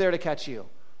 discipline is there to catch you.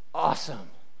 Awesome.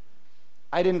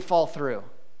 I didn't fall through.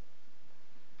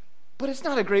 But it's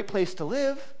not a great place to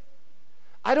live.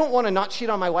 I don't want to not cheat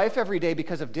on my wife every day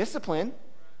because of discipline.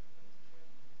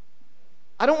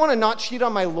 I don't want to not cheat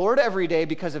on my Lord every day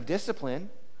because of discipline.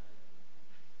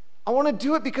 I want to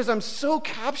do it because I'm so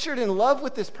captured in love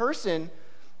with this person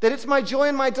that it's my joy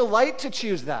and my delight to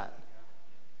choose that.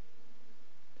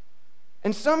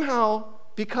 And somehow,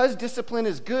 because discipline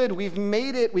is good,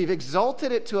 we've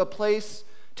exalted it to a place,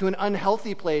 to an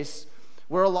unhealthy place,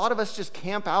 where a lot of us just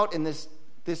camp out in this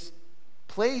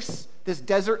place, this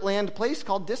desert land place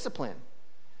called discipline.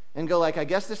 And go like, I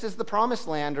guess this is the promised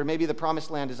land, or maybe the promised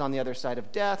land is on the other side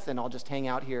of death, and I'll just hang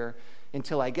out here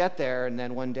until I get there, and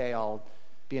then one day I'll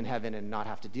be in heaven and not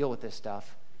have to deal with this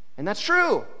stuff. And that's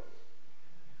true.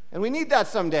 And we need that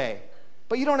someday.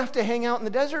 But you don't have to hang out in the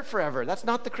desert forever. That's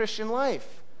not the Christian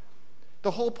life.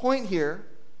 The whole point here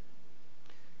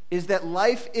is that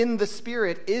life in the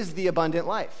Spirit is the abundant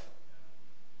life.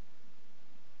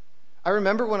 I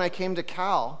remember when I came to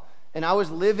Cal, and I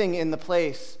was living in the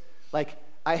place, like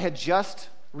I had just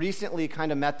recently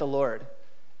kind of met the Lord,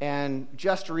 and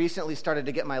just recently started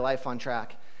to get my life on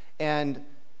track. And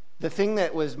the thing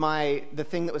that was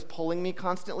pulling me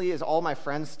constantly is all my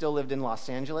friends still lived in Los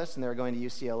Angeles, and they were going to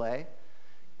UCLA.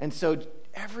 And so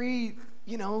every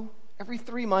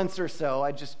 3 months or so,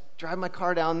 I'd just drive my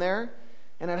car down there,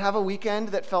 and I'd have a weekend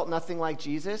that felt nothing like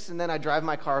Jesus, and then I'd drive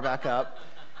my car back up,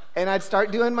 and I'd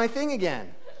start doing my thing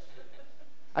again.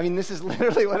 I mean, this is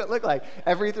literally what it looked like.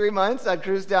 Every 3 months, I'd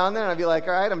cruise down there, and I'd be like,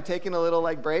 all right, I'm taking a little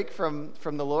break from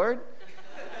the Lord.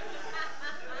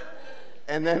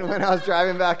 And then when I was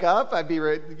driving back up, I'd be,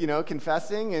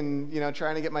 confessing and,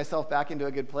 trying to get myself back into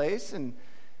a good place,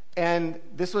 and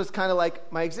this was kind of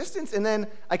like my existence. And then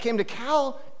I came to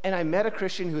Cal, and I met a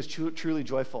Christian who was truly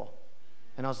joyful.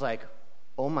 And I was like,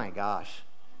 oh my gosh,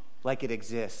 it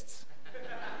exists.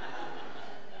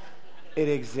 It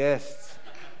exists.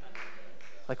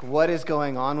 Like, what is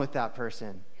going on with that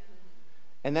person?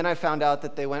 And then I found out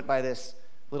that they went by this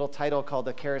little title called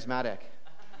the charismatic.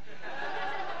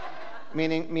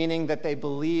 meaning that they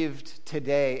believed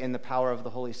today in the power of the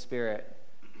Holy Spirit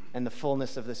and the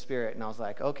fullness of the Spirit. And I was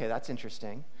like, okay, that's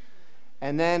interesting.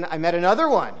 And then I met another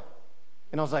one.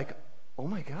 And I was like, oh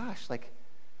my gosh, like,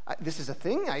 this is a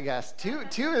thing, I guess. Two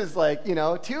is like,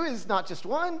 two is not just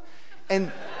one. And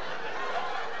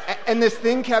this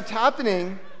thing kept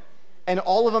happening, and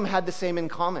all of them had the same in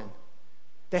common.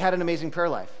 They had an amazing prayer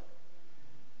life.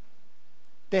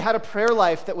 They had a prayer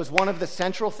life that was one of the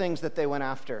central things that they went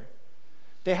after.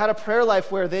 They had a prayer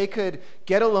life where they could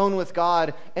get alone with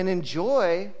God and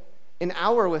enjoy an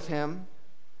hour with Him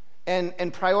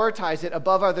and prioritize it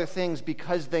above other things,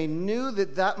 because they knew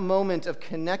that that moment of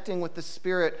connecting with the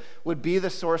Spirit would be the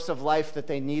source of life that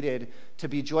they needed to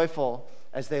be joyful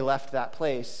as they left that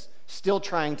place, still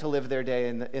trying to live their day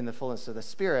in the fullness of the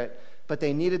Spirit. But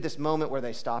they needed this moment where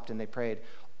they stopped and they prayed.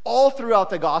 All throughout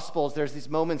the Gospels, there's these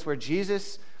moments where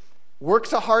Jesus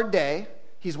works a hard day.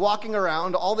 He's walking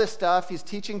around, all this stuff. He's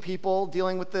teaching people,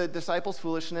 dealing with the disciples'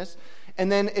 foolishness. And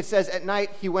then it says at night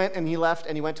he went and he left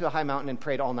and he went to a high mountain and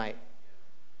prayed all night.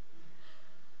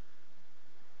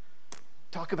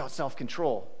 Talk about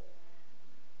self-control,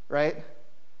 right?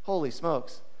 Holy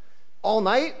smokes. All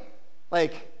night?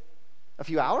 Like a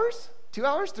few hours? 2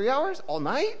 hours? 3 hours? All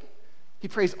night? He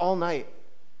prays all night.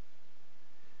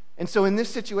 And so in this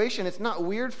situation, it's not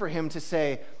weird for him to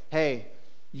say, hey,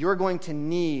 you're going to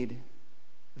need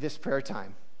this prayer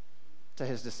time, to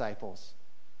his disciples.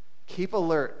 Keep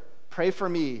alert. Pray for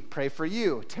me. Pray for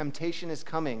you. Temptation is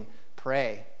coming.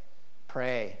 Pray.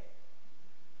 Pray.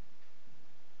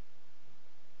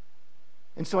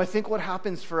 And so I think what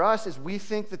happens for us is we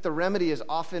think that the remedy is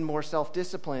often more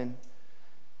self-discipline,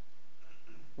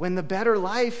 when the better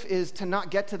life is to not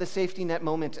get to the safety net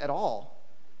moment at all.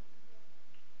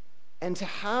 And to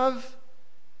have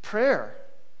prayer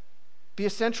be a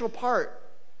central part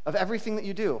of everything that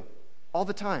you do, all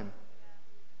the time.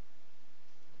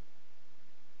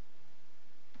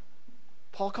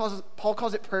 Paul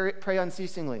calls it pray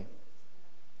unceasingly.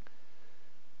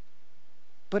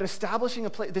 But establishing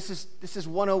a place, this is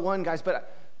 101, guys,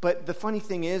 but the funny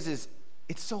thing is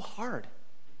it's so hard.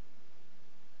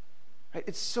 Right?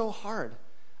 It's so hard.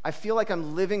 I feel like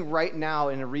I'm living right now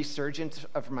in a resurgence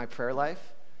of my prayer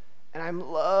life, and I'm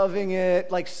loving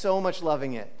it, like so much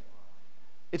loving it.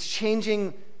 It's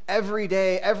changing every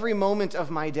day, every moment of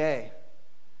my day.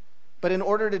 But in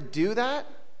order to do that,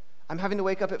 I'm having to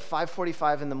wake up at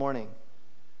 5:45 in the morning.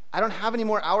 I don't have any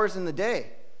more hours in the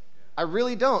day. I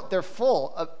really don't. They're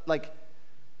full of, like,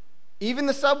 even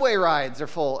the subway rides are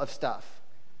full of stuff.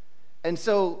 And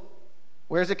so,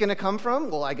 where's it going to come from?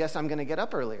 Well, I guess I'm going to get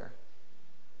up earlier.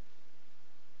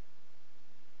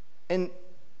 And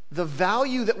the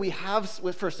value that we have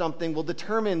for something will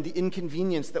determine the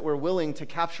inconvenience that we're willing to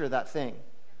capture that thing.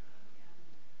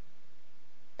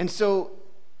 And so,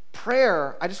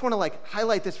 prayer, I just want to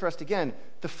highlight this for us again.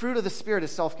 The fruit of the Spirit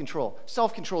is self-control.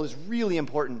 Self-control is really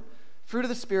important. Fruit of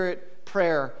the Spirit,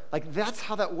 prayer, that's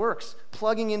how that works.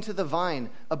 Plugging into the vine,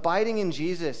 abiding in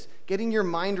Jesus, getting your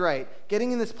mind right,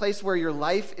 getting in this place where your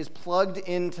life is plugged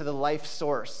into the life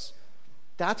source.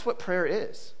 That's what prayer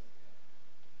is.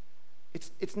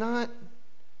 It's not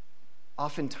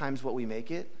oftentimes what we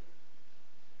make it.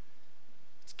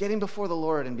 It's getting before the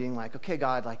Lord and being like, okay,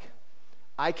 God,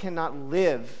 I cannot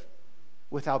live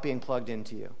without being plugged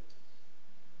into you.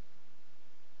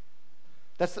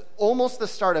 That's almost the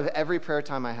start of every prayer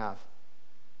time I have.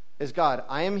 Is, God,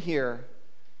 I am here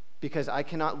because I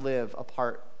cannot live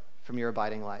apart from your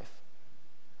abiding life.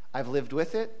 I've lived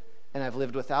with it, and I've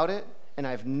lived without it, and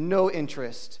I have no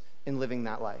interest in living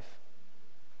that life.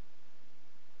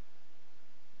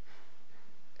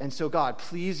 And so, God,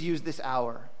 please use this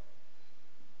hour.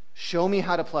 Show me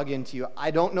how to plug into you. I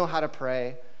don't know how to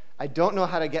pray. I don't know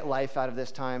how to get life out of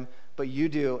this time, but you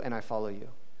do, and I follow you.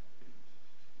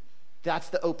 That's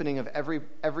the opening of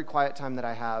every quiet time that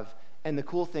I have. And the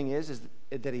cool thing is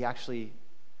that he actually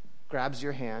grabs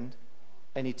your hand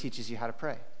and he teaches you how to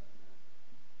pray.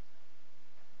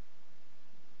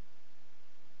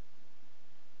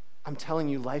 I'm telling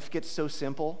you, life gets so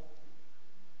simple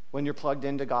when you're plugged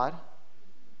into God.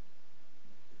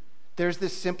 There's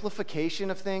this simplification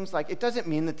of things. It doesn't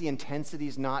mean that the intensity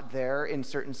is not there in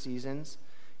certain seasons.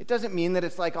 It doesn't mean that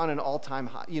it's on an all-time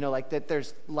high, that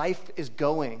there's life is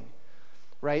going,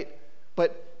 right?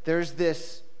 But there's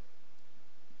this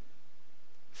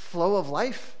flow of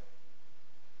life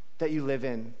that you live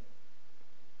in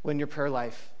when your prayer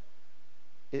life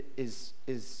is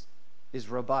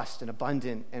robust and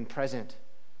abundant and present.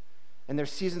 And there's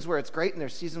seasons where it's great and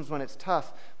there's seasons when it's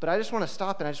tough. But I just want to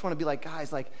stop and I just want to be like,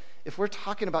 guys, like, if we're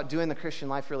talking about doing the Christian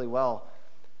life really well,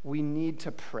 we need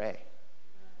to pray.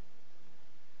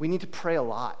 We need to pray a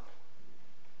lot.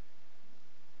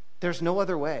 There's no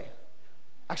other way.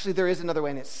 Actually, there is another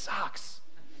way, and it sucks.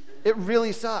 It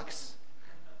really sucks.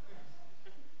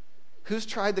 Who's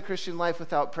tried the Christian life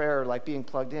without prayer, like being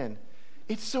plugged in?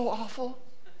 It's so awful.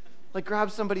 Like,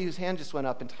 grab somebody whose hand just went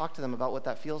up and talk to them about what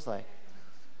that feels like.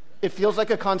 It feels like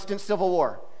a constant civil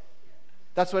war.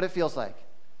 That's what it feels like.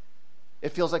 It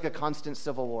feels like a constant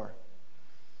civil war.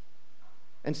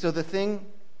 And so the thing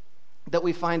that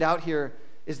we find out here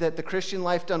is that the Christian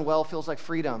life done well feels like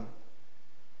freedom.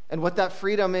 And what that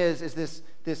freedom is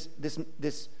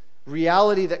this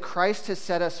reality that Christ has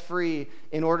set us free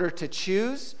in order to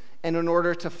choose and in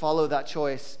order to follow that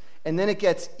choice. And then it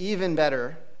gets even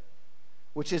better,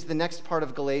 which is the next part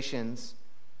of Galatians.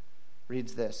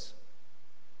 Reads this.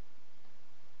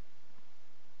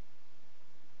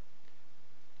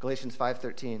 Galatians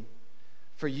 5:13.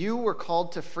 For you were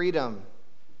called to freedom,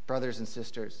 brothers and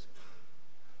sisters.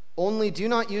 Only do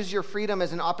not use your freedom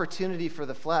as an opportunity for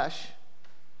the flesh,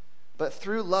 but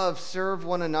through love serve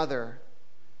one another.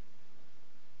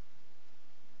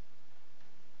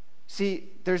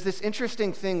 See, there's this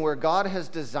interesting thing where God has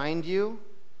designed you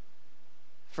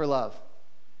for love.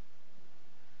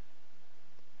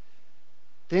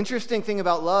 The interesting thing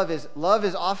about love is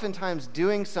oftentimes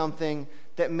doing something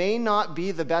that may not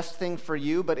be the best thing for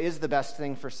you, but is the best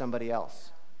thing for somebody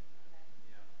else.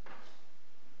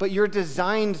 But you're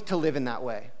designed to live in that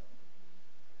way.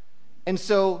 And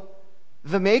so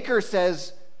the Maker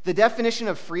says the definition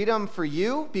of freedom for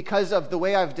you, because of the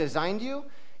way I've designed you,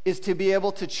 is to be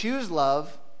able to choose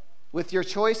love with your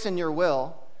choice and your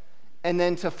will, and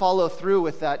then to follow through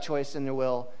with that choice and your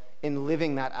will in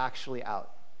living that actually out.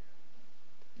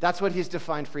 That's what he's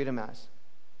defined freedom as.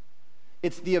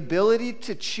 It's the ability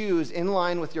to choose in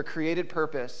line with your created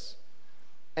purpose,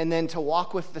 and then to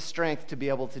walk with the strength to be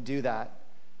able to do that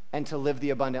and to live the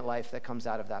abundant life that comes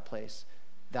out of that place.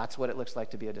 That's what it looks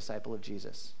like to be a disciple of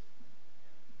Jesus.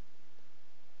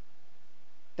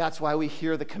 That's why we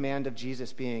hear the command of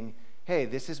Jesus being, hey,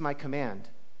 this is my command.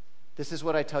 This is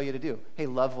what I tell you to do. Hey,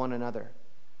 love one another.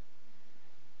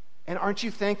 And aren't you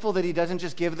thankful that he doesn't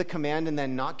just give the command and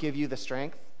then not give you the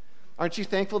strength? Aren't you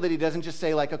thankful that he doesn't just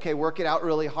say, like, okay, work it out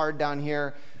really hard down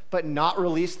here, but not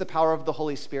release the power of the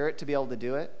Holy Spirit to be able to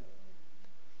do it?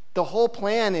 The whole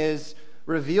plan is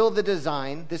reveal the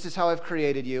design, this is how I've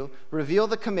created you, reveal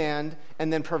the command,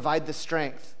 and then provide the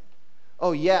strength.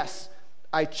 Oh, yes,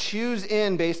 I choose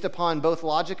in based upon both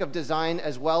logic of design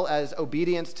as well as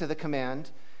obedience to the command,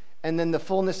 and then the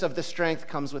fullness of the strength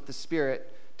comes with the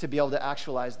Spirit to be able to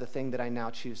actualize the thing that I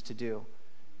now choose to do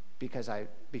because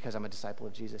I'm a disciple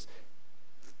of Jesus.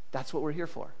 That's what we're here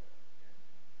for.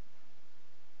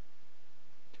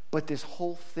 But this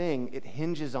whole thing, it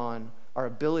hinges on our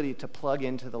ability to plug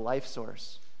into the life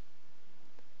source.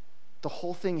 The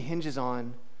whole thing hinges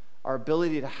on our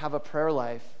ability to have a prayer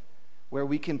life where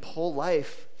we can pull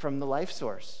life from the life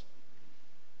source.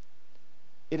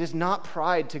 It is not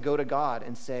pride to go to God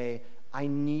and say, I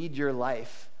need your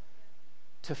life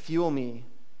to fuel me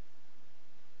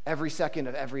every second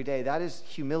of every day. That is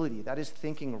humility. That is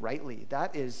thinking rightly.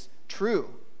 That is true.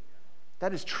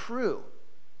 That is true.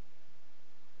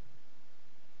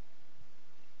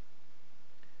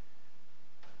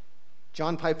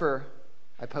 John Piper,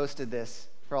 I posted this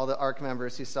for all the ARC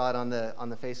members who saw it on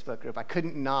the Facebook group. I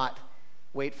couldn't not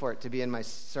wait for it to be in my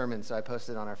sermon, so I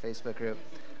posted it on our Facebook group.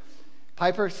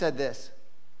 Piper said this: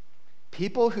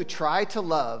 people who try to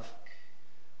love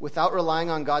without relying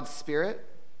on God's Spirit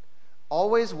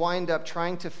always wind up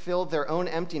trying to fill their own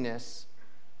emptiness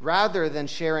rather than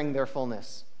sharing their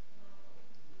fullness.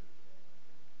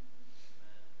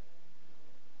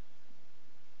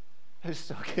 That is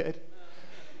so good.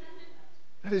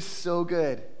 That is so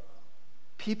good.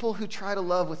 People who try to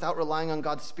love without relying on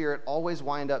God's Spirit always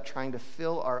wind up trying to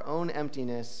fill our own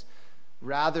emptiness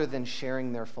rather than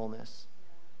sharing their fullness.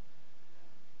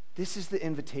 This is the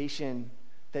invitation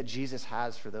that Jesus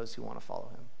has for those who want to follow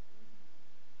him.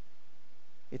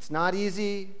 It's not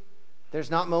easy. There's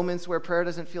not moments where prayer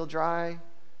doesn't feel dry.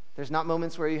 There's not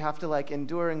moments where you have to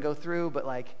endure and go through, but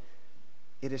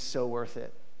it is so worth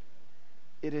it.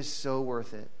 It is so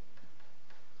worth it.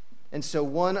 And so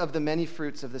one of the many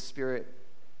fruits of the Spirit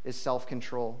is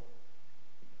self-control.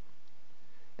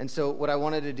 And so what I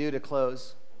wanted to do to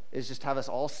close is just have us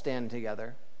all stand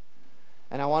together.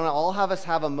 And I want to all have us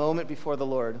have a moment before the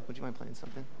Lord. Would you mind playing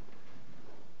something?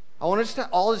 I want us to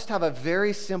all just have a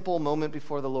very simple moment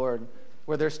before the Lord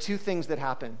where there's two things that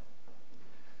happen.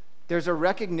 There's a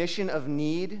recognition of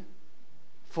need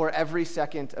for every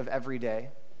second of every day.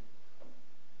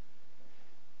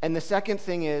 And the second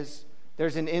thing is,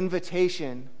 there's an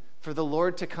invitation for the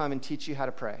Lord to come and teach you how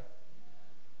to pray.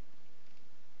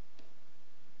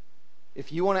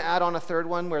 If you want to add on a third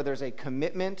one where there's a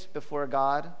commitment before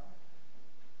God,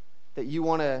 that you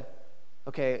want to,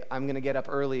 okay, I'm going to get up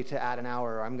early to add an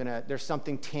hour, or there's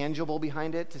something tangible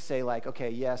behind it to say like, okay,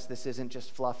 yes, this isn't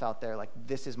just fluff out there, like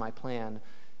this is my plan.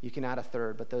 You can add a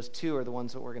third, but those two are the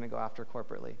ones that we're going to go after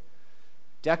corporately.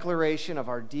 Declaration of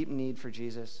our deep need for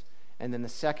Jesus. And then the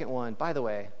second one, by the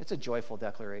way, it's a joyful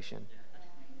declaration.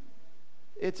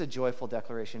 It's a joyful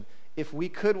declaration. If we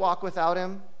could walk without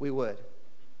him, we would.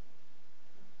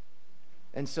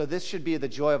 And so this should be the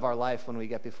joy of our life when we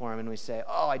get before him and we say,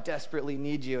 oh, I desperately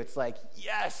need you. It's like,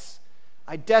 yes,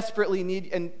 I desperately need,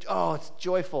 and oh, it's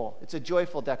joyful. It's a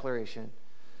joyful declaration.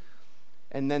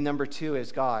 And then number 2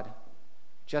 is God,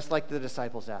 just like the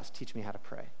disciples asked, teach me how to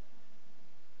pray.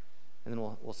 And then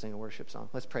we'll sing a worship song.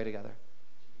 Let's pray together.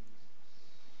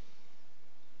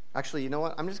 Actually, you know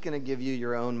what? I'm just going to give you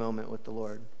your own moment with the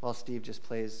Lord while Steve just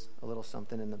plays a little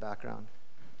something in the background.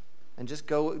 And just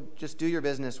do your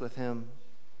business with him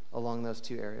along those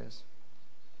 2 areas.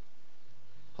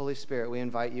 Holy Spirit, we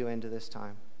invite you into this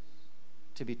time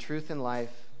to be truth and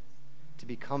life, to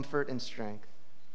be comfort and strength.